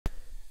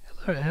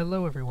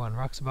Hello everyone,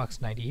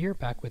 Roxabox90 here,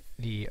 back with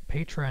the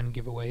Patreon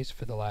giveaways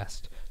for the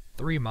last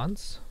 3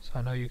 months. So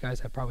I know you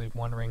guys are probably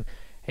wondering,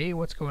 hey,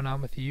 what's going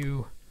on with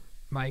you,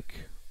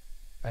 Mike?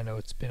 I know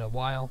it's been a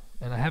while,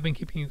 and I have been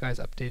keeping you guys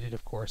updated,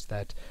 of course,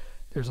 that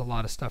there's a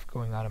lot of stuff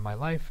going on in my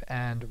life,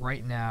 and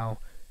right now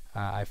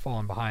I've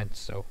fallen behind,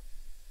 so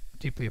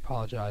deeply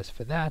apologize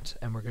for that,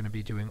 and we're going to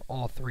be doing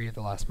all 3 of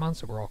the last month,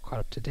 so we're all caught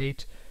up to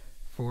date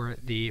for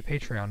the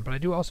Patreon. But I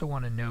do also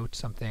want to note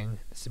something.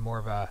 This is more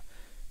of a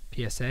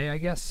PSA, I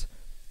guess.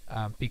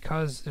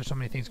 Because there's so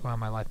many things going on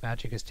in my life,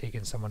 Magic has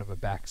taken somewhat of a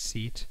back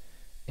seat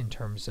in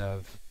terms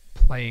of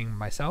playing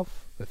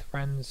myself with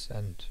friends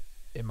and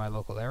in my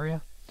local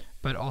area,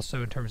 but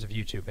also in terms of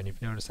YouTube. And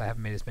you've noticed I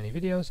haven't made as many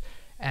videos,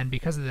 and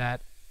because of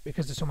that,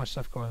 because there's so much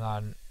stuff going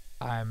on,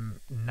 I'm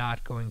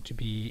not going to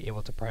be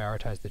able to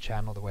prioritize the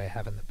channel the way I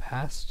have in the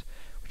past,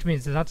 which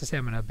means it's not to say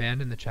I'm going to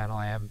abandon the channel.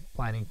 I am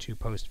planning to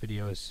post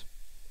videos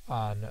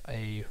on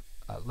a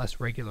less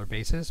regular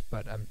basis,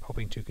 but I'm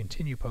hoping to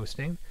continue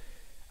posting.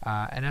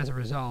 And as a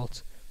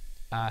result,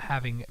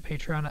 having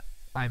Patreon,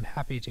 I'm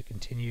happy to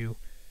continue,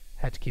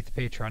 had to keep the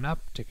Patreon up,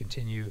 to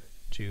continue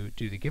to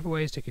do the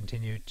giveaways, to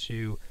continue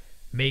to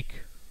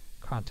make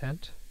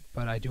content,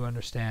 but I do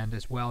understand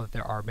as well that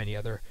there are many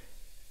other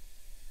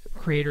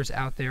creators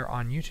out there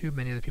on YouTube,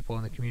 many other people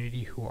in the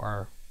community who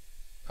are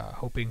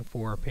hoping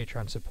for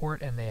Patreon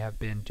support, and they have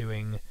been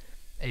doing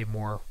a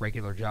more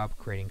regular job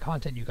creating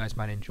content you guys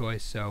might enjoy.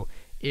 So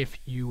if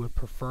you would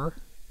prefer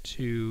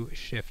to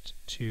shift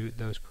to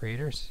those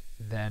creators,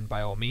 then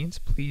by all means,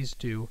 please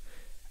do,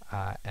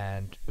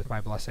 and with my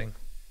blessing.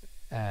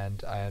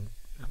 And I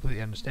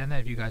completely understand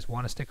that if you guys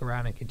want to stick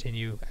around and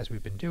continue as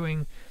we've been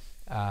doing.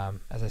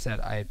 As I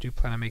said, I do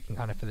plan on making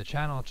content for the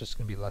channel. It's just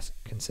going to be less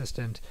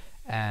consistent,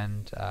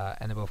 and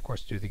then we'll of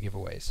course do the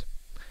giveaways.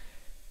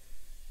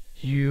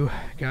 You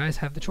guys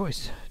have the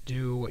choice.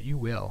 Do what you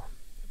will.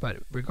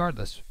 But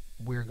regardless,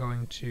 we're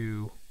going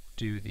to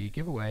do the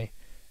giveaway,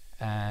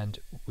 and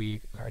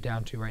we are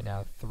down to right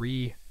now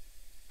three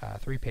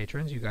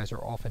patrons. You guys are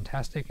all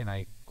fantastic, and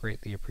I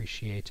greatly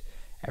appreciate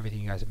everything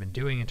you guys have been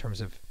doing in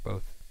terms of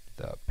both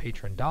the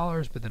patron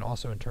dollars, but then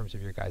also in terms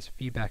of your guys'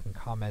 feedback and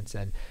comments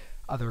and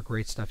other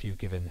great stuff you've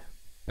given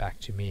back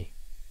to me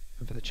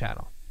and for the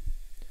channel.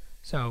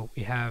 So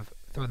we have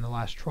thrown the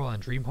last troll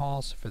and dream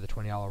halls for the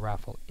 $20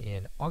 raffle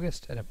in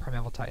August, and a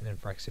Primeval Titan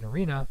and Phyrexian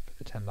Arena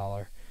for the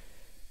 $10.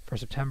 For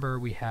September,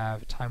 we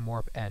have Time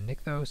Warp and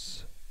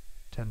Nykthos,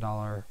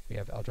 $10. We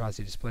have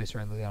Eldrazi Displacer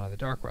and Liliana of the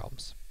Dark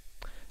Realms.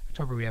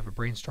 October, we have a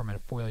Brainstorm and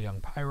Foil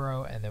Young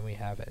Pyro, and then we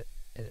have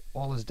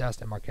All Is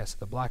Dust and Marquess of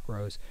the Black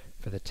Rose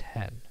for the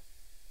 10.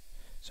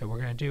 So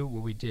we're going to do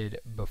what we did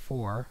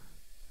before,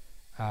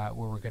 where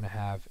we're going to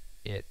have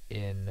it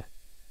in,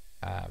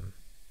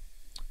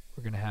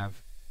 we're going to have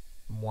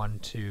 1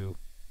 to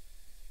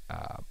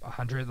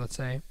 100, let's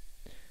say,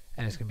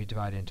 and it's going to be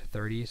divided into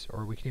 30s,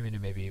 or we can even do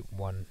maybe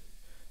 1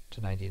 to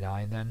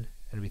 99 then.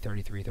 It'll be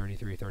 33,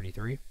 33,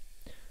 33.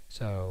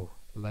 So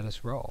let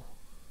us roll.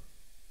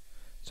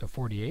 So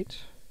 48,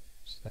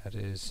 so that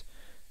is,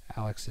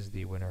 Alex is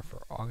the winner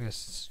for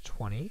August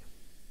 20.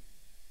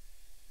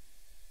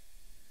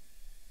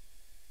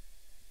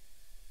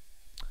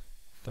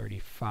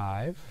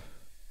 35,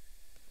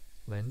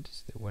 Lind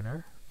is the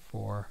winner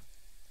for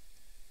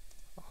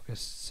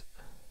August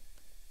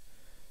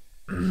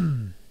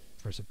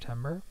for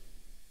September.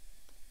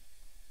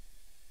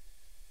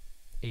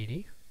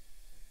 80.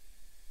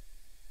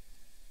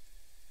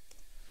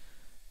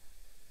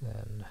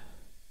 Then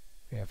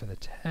we have for the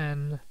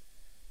 10,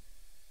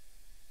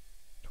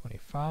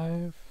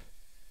 25,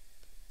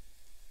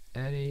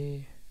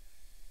 Eddie,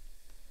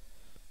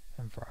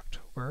 and for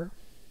October,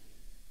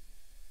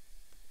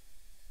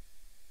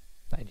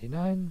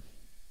 99,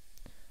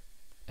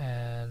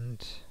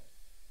 and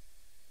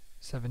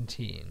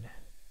 17.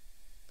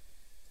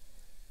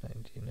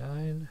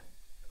 99,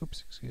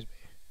 oops, excuse me,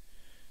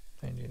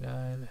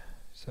 99,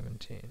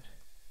 17.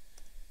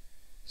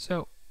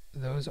 So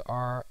those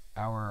are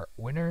our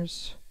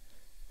winners.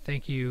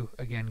 Thank you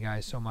again,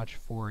 guys, so much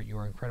for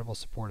your incredible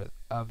support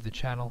of the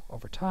channel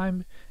over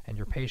time, and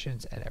your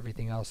patience and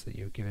everything else that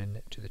you've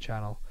given to the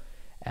channel.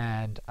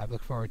 And I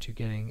look forward to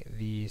getting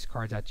these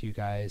cards out to you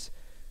guys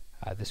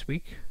this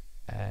week,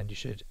 and you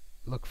should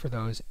look for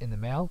those in the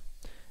mail.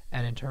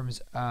 And in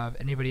terms of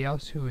anybody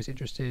else who is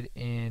interested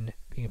in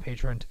being a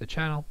patron to the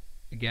channel,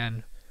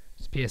 again,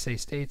 as PSA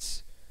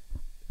states,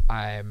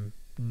 I'm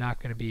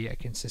not going to be a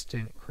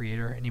consistent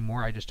creator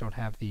anymore. I just don't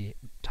have the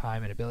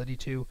time and ability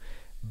to,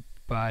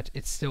 but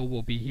it still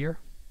will be here.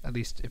 At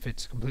least if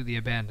it's completely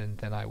abandoned,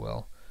 then I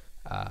will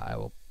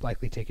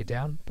likely take it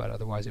down, but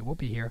otherwise it will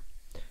be here,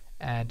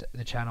 and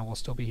the channel will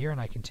still be here,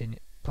 and I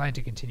plan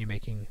to continue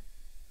making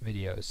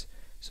videos.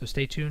 So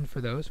stay tuned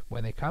for those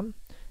when they come,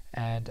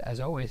 and as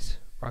always,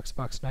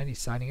 Roxabox90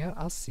 signing out.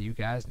 I'll see you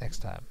guys next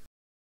time.